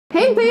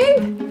Hey,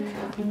 babe!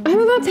 I'm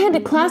about to head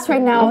to class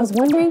right now. I was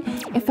wondering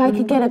if I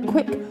could get a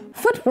quick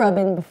foot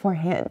rubbing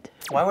beforehand.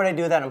 Why would I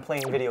do that? I'm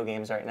playing video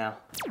games right now.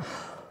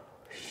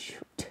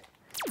 Shoot.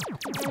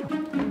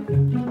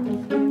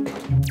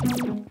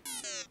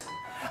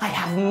 I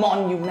have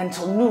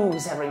monumental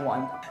news,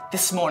 everyone.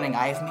 This morning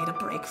I have made a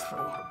breakthrough.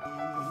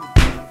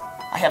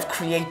 I have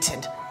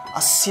created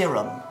a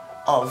serum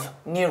of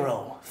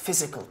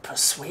neurophysical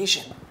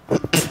persuasion.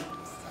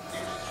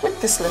 With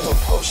this little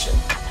potion,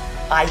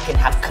 I can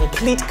have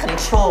complete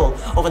control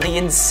over the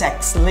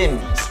insect's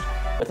limbs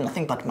with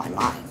nothing but my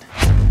mind.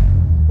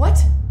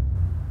 What?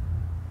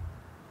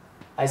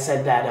 I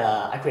said that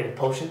I created a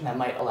potion that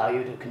might allow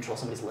you to control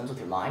somebody's limbs with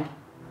your mind.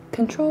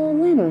 Control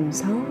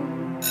limbs, huh?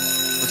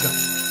 Let's go.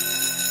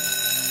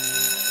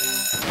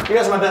 You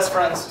guys are my best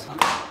friends.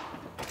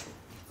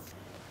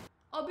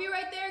 I'll be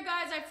right there,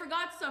 guys. I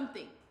forgot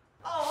something.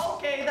 Oh,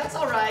 okay, that's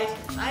all right.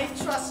 I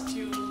trust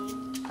you.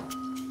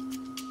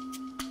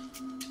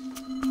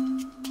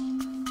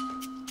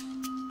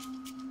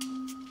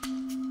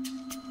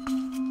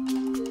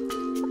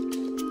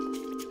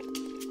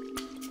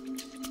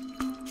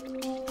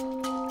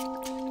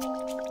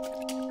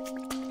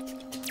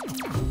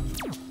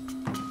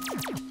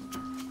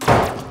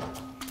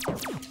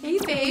 Hey,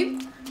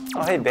 babe.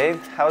 Oh, hey, babe.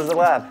 How was the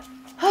lab?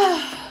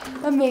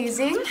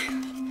 Amazing.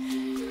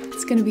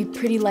 It's gonna be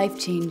pretty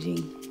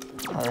life-changing.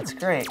 Oh, that's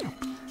great.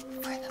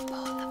 For the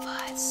both of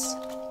us.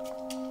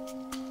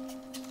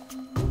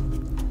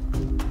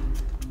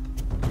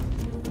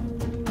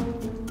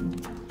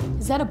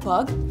 Is that a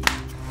bug?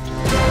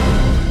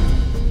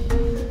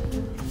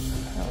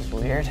 That was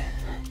weird.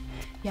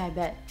 Yeah, I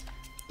bet.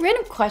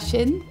 Random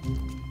question.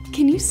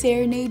 Can you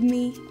serenade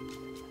me?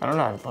 I don't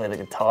know how to play the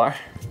guitar.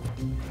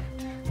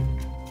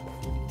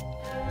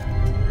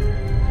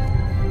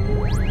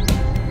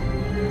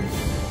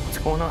 What's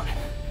going on?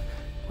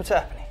 What's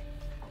happening?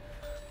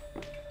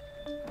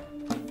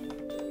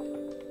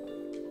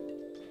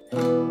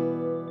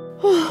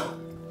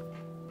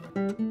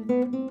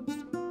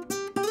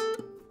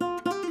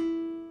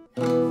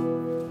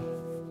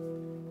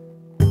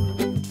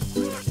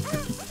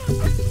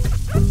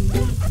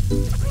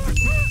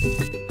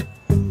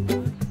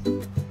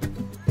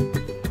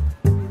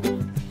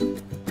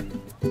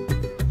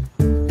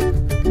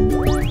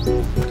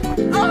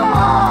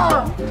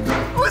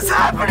 What's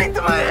happening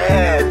to my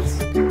hands?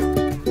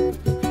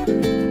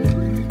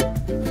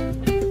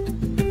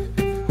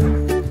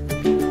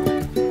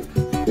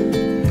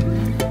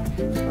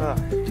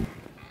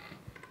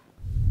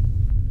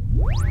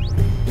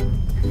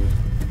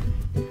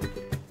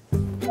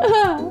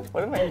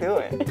 What am I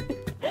doing?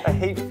 I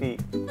hate feet.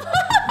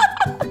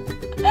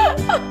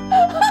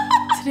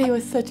 Today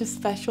was such a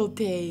special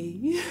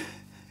day.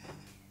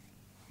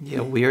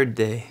 Yeah, weird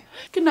day.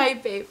 Good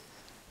night, babe.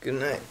 Good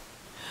night.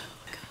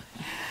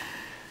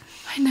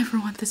 I never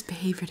want this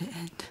behavior to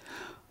end.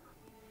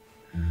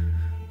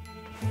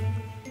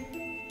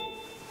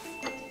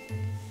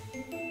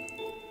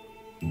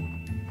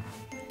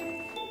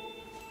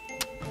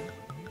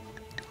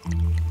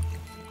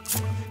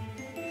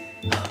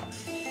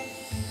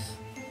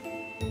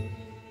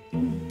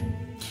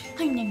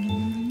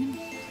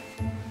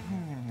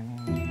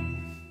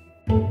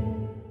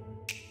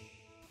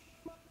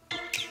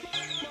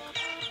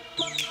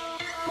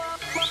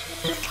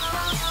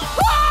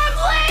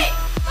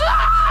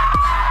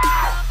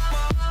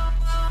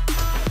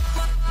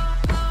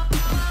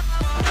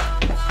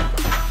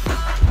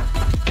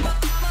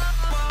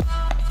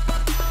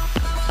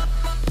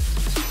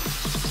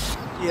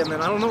 Yeah,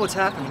 man, I don't know what's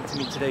happening to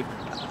me today.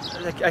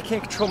 I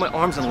can't control my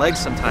arms and legs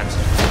sometimes.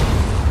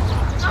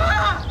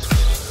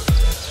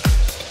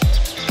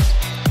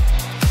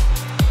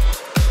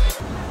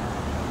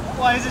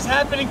 Why is this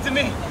happening to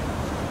me?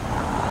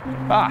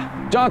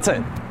 Ah,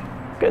 Johnson,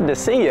 good to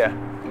see you.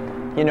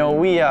 You know,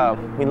 we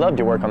loved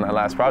your work on that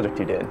last project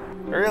you did.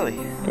 Really?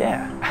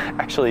 Yeah,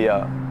 actually,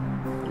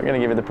 we're gonna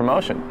give you the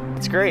promotion.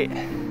 It's great.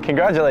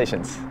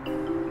 Congratulations.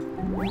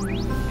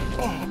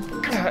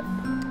 Oh, God.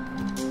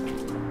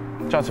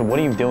 Johnson, what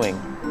are you doing?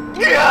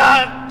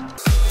 God!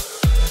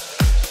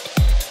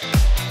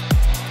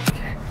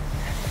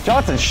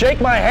 Johnson, shake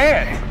my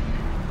hand.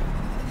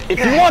 If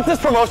you want this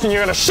promotion,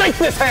 you're gonna shake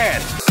this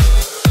hand.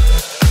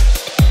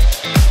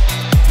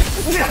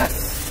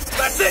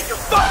 That's it, you're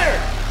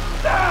fired!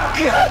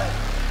 God.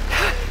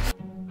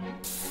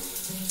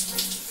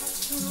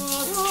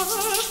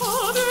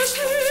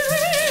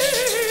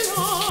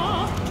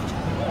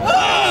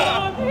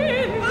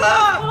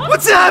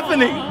 What's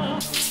happening?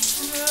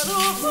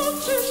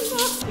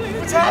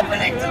 What's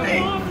happening to me?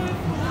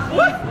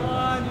 What?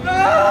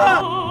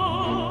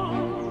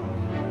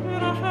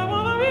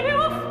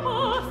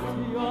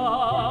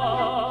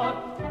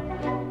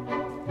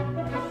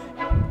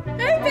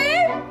 Hey,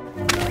 babe!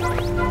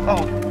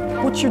 Oh,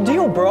 what's your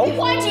deal, bro?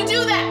 Why'd you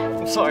do that?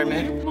 I'm sorry,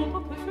 man. I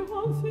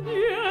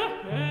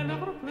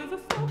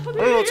don't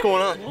know what's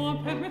going on.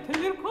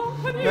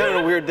 I'm having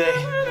a weird day.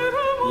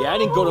 Yeah, I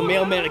didn't go to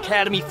Mailman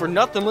Academy for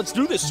nothing. Let's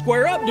do this.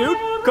 Square up, dude.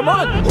 Come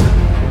on.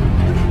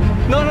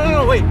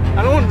 No, wait.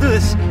 I don't want to do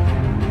this.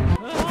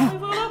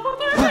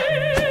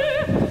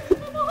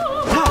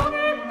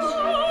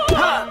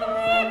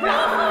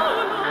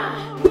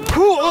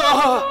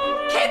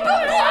 Keep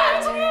him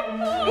quiet!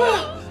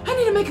 I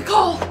need to make a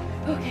call.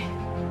 Okay.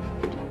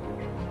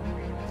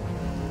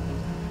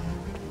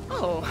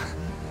 Oh,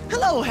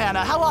 hello,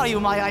 Hannah. How are you,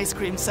 my ice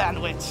cream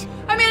sandwich?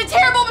 I made a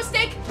terrible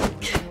mistake.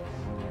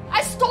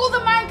 I stole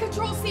the mind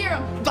control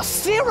serum, The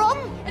serum?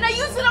 and I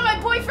used it on my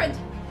boyfriend.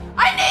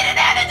 I need an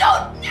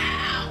antidote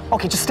now!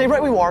 Okay, just stay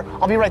right where you are.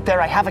 I'll be right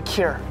there. I have a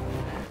cure.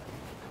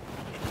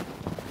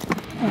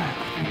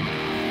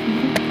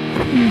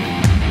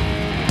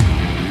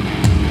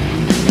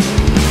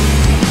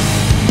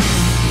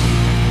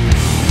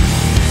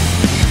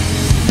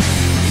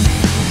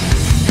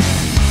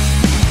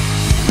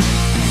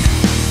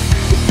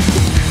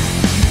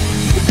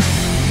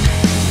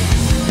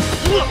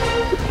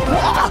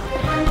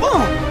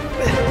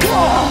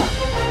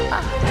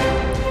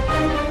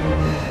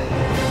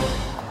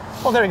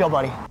 Oh, there you go,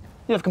 buddy.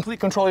 You have complete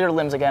control of your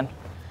limbs again.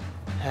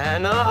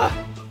 Hannah!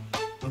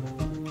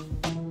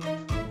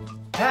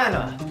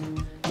 Hannah!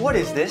 What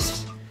is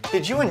this?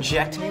 Did you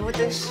inject me with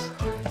this?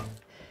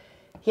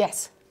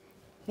 Yes.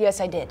 Yes,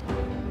 I did.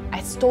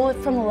 I stole it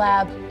from the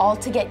lab, all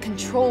to get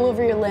control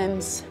over your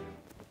limbs.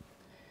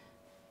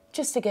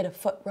 Just to get a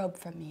foot rub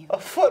from you. A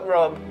foot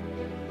rub?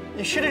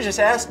 You should have just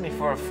asked me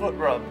for a foot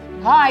rub.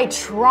 I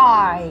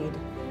tried.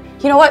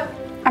 You know what?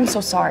 I'm so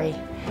sorry.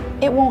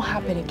 It won't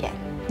happen again.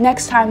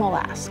 Next time I'll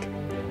ask.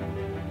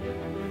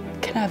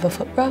 Can I have a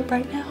foot rub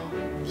right now?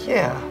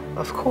 Yeah,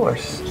 of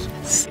course.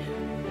 Yes.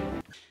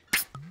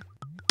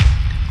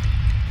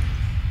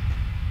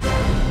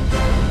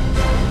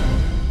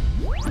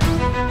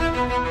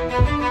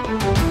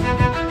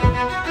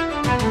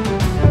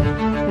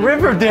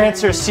 River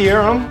Dancer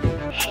serum.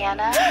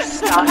 Hannah,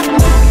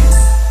 stop.